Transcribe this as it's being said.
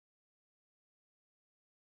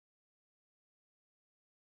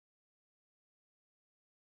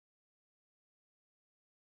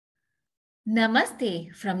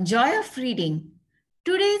Namaste from Joy of Reading.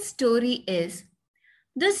 Today's story is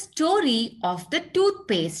The Story of the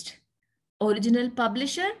Toothpaste. Original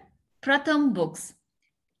publisher Pratham Books.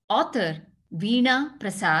 Author Veena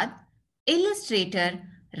Prasad. Illustrator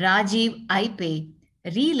Rajiv Eipe.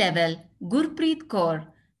 Relevelled Gurpreet Kaur.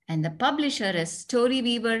 And the publisher is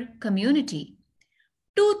Storyweaver Community.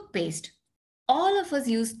 Toothpaste. All of us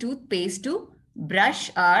use toothpaste to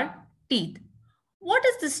brush our teeth. What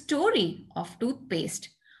is the story of toothpaste?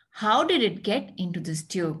 How did it get into this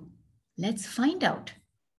tube? Let's find out.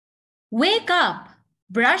 Wake up,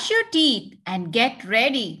 brush your teeth and get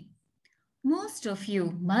ready. Most of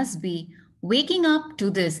you must be waking up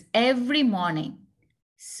to this every morning.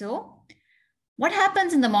 So, what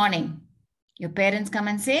happens in the morning? Your parents come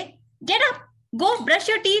and say, get up, go brush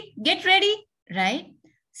your teeth, get ready, right?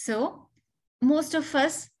 So, most of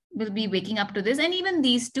us will be waking up to this, and even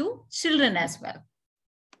these two children as well.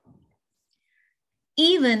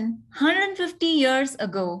 Even 150 years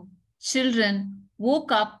ago, children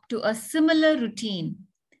woke up to a similar routine.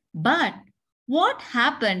 But what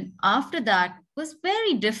happened after that was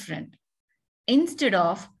very different. Instead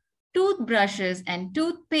of toothbrushes and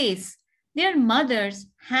toothpaste, their mothers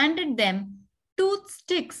handed them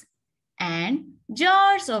toothsticks and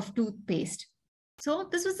jars of toothpaste. So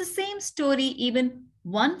this was the same story even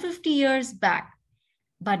 150 years back.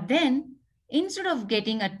 But then, instead of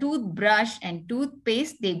getting a toothbrush and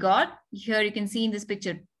toothpaste, they got, here you can see in this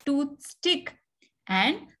picture, toothstick.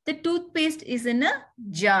 And the toothpaste is in a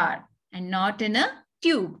jar and not in a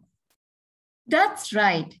tube. That's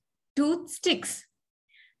right, toothsticks.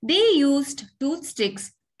 They used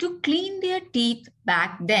toothsticks to clean their teeth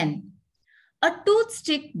back then. A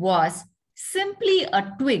toothstick was simply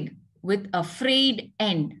a twig with a frayed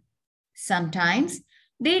end. Sometimes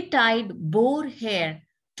they tied boar hair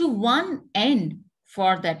to one end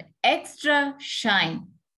for that extra shine.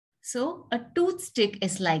 So a toothstick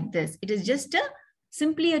is like this. It is just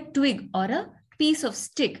simply a twig or a piece of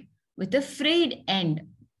stick with a frayed end.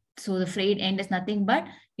 So the frayed end is nothing but,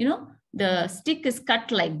 the stick is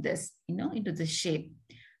cut like this, into this shape.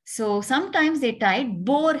 So sometimes they tied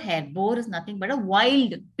boar hair. Boar is nothing but a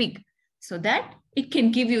wild pig, so that it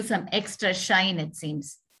can give you some extra shine, it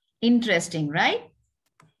seems. Interesting, right?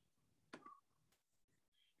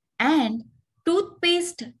 And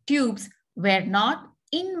toothpaste tubes were not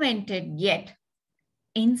invented yet.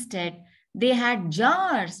 Instead, they had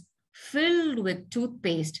jars filled with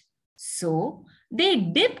toothpaste. So they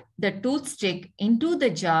dipped the toothstick into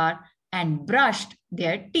the jar and brushed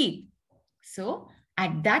their teeth. So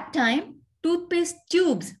at that time, toothpaste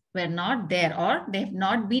tubes were not there, or they have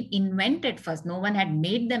not been invented first. No one had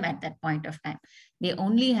made them at that point of time. They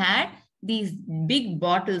only had these big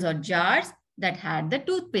bottles or jars that had the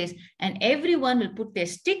toothpaste, and everyone will put their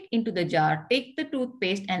stick into the jar, take the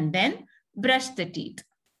toothpaste, and then brush the teeth.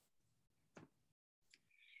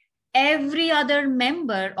 Every other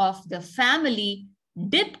member of the family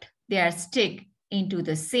dipped their stick into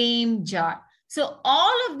the same jar. So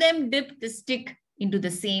all of them dipped the stick into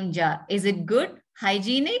the same jar. Is it good?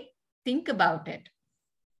 Hygienic? Think about it.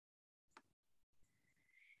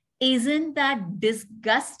 Isn't that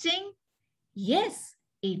disgusting? Yes,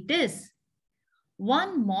 it is.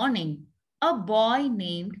 One morning, a boy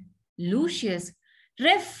named Lucius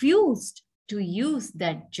refused to use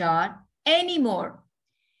that jar anymore.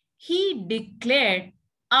 He declared,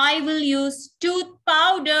 I will use tooth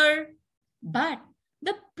powder. But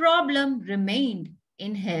the problem remained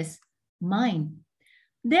in his mind.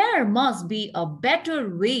 There must be a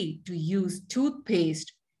better way to use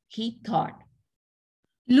toothpaste, he thought.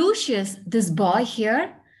 Lucius, this boy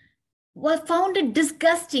here, found it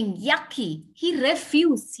disgusting, yucky. He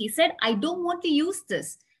refused. He said, I don't want to use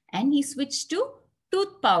this. And he switched to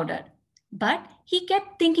tooth powder. But he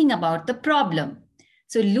kept thinking about the problem.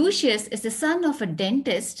 So Lucius is the son of a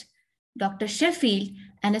dentist, Dr. Sheffield,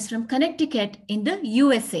 and is from Connecticut in the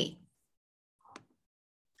USA.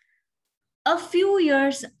 A few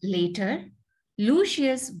years later,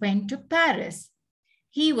 Lucius went to Paris.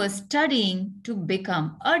 He was studying to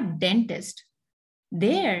become a dentist.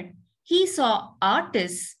 There, he saw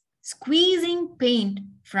artists squeezing paint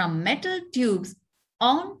from metal tubes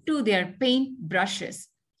onto their paint brushes.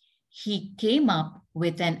 He came up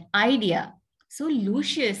with an idea. So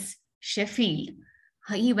Lucius Sheffield,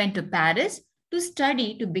 he went to Paris to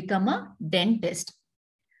study to become a dentist.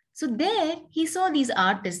 So there he saw these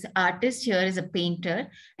artists. The artist here is a painter.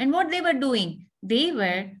 And what they were doing? They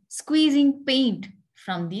were squeezing paint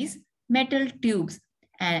from these metal tubes.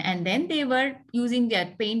 And then they were using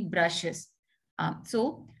their paint brushes.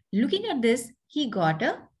 So looking at this, he got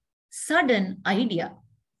a sudden idea.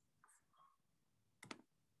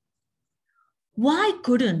 Why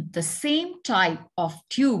couldn't the same type of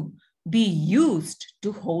tube be used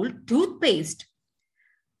to hold toothpaste?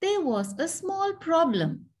 There was a small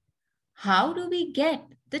problem. How do we get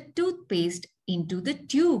the toothpaste into the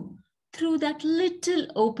tube through that little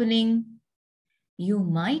opening? You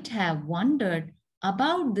might have wondered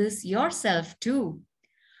about this yourself too.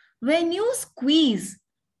 When you squeeze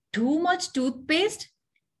too much toothpaste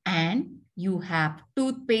and you have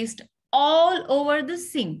toothpaste all over the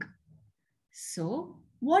sink. So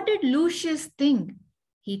what did Lucius think?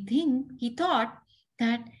 He thought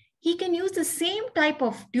that he can use the same type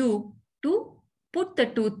of tube to put the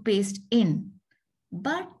toothpaste in.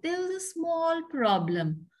 But there was a small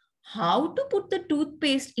problem. How to put the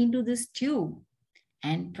toothpaste into this tube?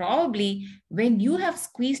 And probably when you have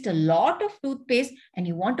squeezed a lot of toothpaste and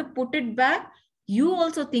you want to put it back, you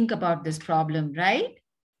also think about this problem, right?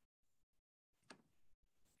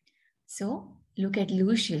 So look at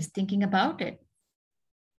Lucius thinking about it.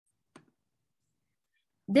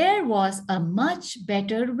 There was a much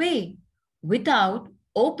better way without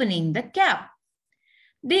opening the cap.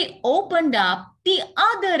 They opened up the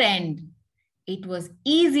other end. It was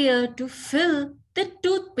easier to fill the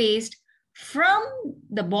toothpaste from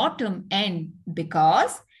the bottom end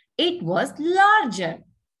because it was larger.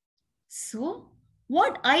 So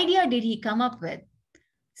what idea did he come up with?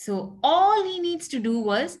 So all he needs to do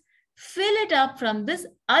was fill it up from this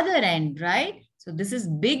other end, right? So this is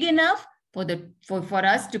big enough for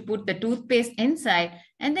us to put the toothpaste inside,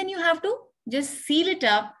 and then you have to just seal it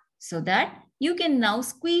up so that you can now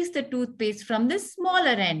squeeze the toothpaste from the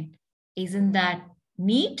smaller end. Isn't that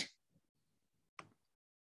neat?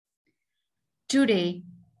 Today,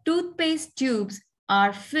 toothpaste tubes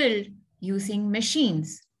are filled using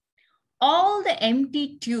machines. All the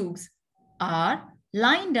empty tubes are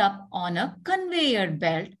lined up on a conveyor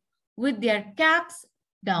belt with their caps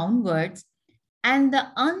downwards and the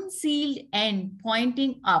unsealed end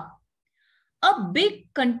pointing up. A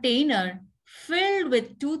big container filled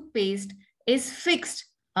with toothpaste is fixed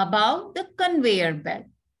above the conveyor belt.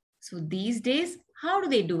 So these days, how do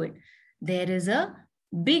they do it? There is a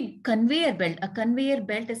big conveyor belt. A conveyor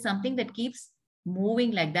belt is something that keeps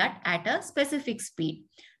moving like that at a specific speed.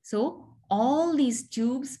 So all these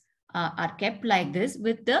tubes are kept like this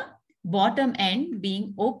with the bottom end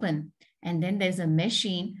being open. And then there's a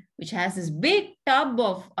machine which has this big tub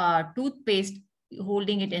of toothpaste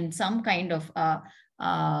holding it in some kind of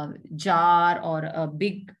jar or a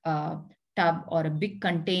big tub or a big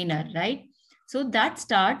container, right? So that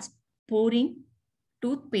starts pouring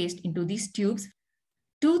toothpaste into these tubes.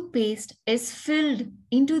 Toothpaste is filled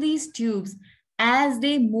into these tubes as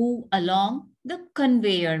they move along the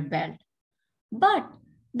conveyor belt. But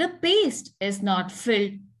the paste is not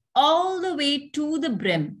filled all the way to the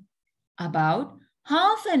brim. About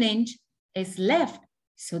half an inch is left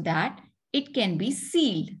so that it can be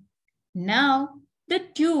sealed. Now the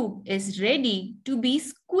tube is ready to be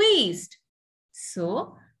squeezed.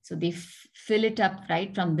 So they fill it up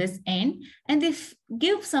right from this end and they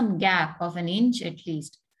give some gap of an inch at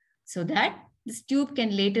least so that this tube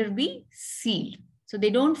can later be sealed. So they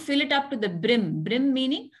don't fill it up to the brim. Brim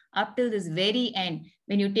meaning up till this very end.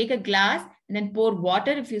 When you take a glass and then pour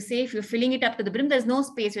water, if you're filling it up to the brim, there's no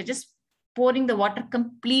space. You're just pouring the water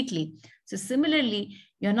completely. So similarly,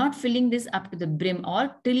 you're not filling this up to the brim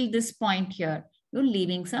or till this point here. You're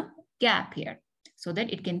leaving some gap here so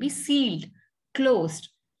that it can be sealed, closed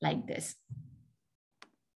like this.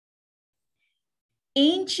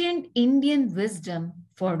 Ancient Indian wisdom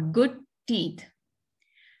for good teeth.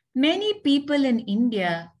 Many people in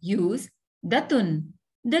India use datun,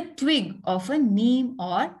 the twig of a neem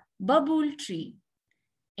or babul tree,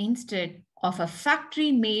 instead of a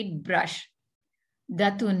factory-made brush.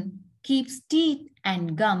 Datun keeps teeth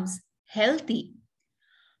and gums healthy.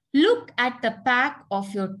 Look at the pack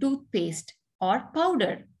of your toothpaste or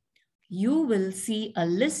powder. You will see a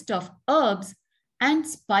list of herbs and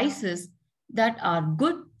spices that are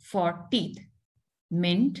good for teeth.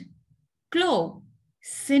 Mint, clove,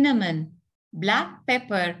 cinnamon, black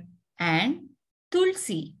pepper, and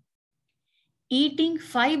tulsi. Eating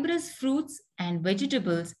fibrous fruits and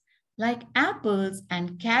vegetables like apples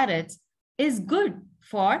and carrots is good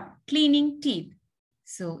for cleaning teeth.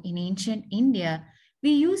 So in ancient India, we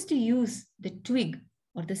used to use the twig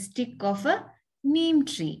or the stick of a neem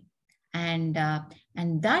tree. And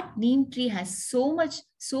that neem tree has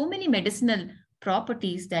so many medicinal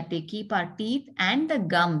properties that they keep our teeth and the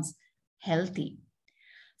gums healthy.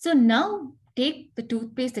 So now take the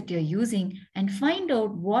toothpaste that you're using and find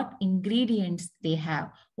out what ingredients they have.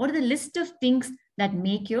 What are the list of things that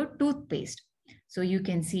make your toothpaste? So you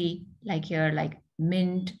can see like here, like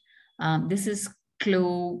mint, This is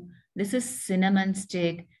clove, this is cinnamon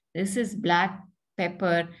stick, this is black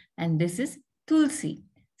pepper, and this is tulsi.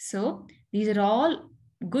 So these are all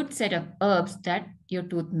good set of herbs that your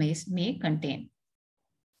toothpaste may contain.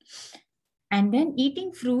 And then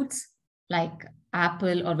eating fruits like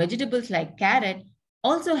apple or vegetables like carrot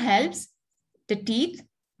also helps the teeth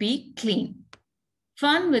be clean.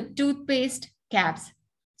 Fun with toothpaste caps.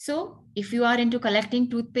 So if you are into collecting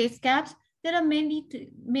toothpaste caps, there are many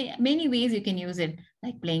ways you can use it,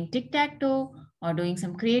 like playing tic-tac-toe or doing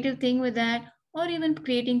some creative thing with that, or even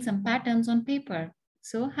creating some patterns on paper.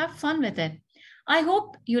 So have fun with it. I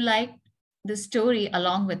hope you liked the story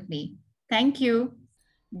along with me. Thank you.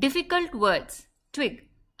 Difficult words. Twig,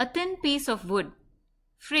 a thin piece of wood.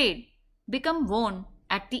 Frayed, become worn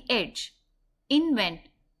at the edge. Invent,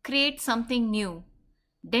 create something new.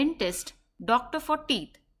 Dentist, doctor for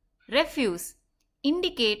teeth. Refuse,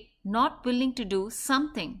 indicate not willing to do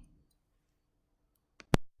something.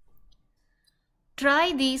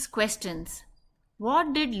 Try these questions.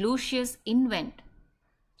 What did Lucius invent?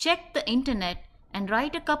 Check the internet and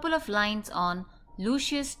write a couple of lines on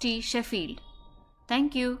Lucius T. Sheffield.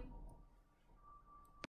 Thank you.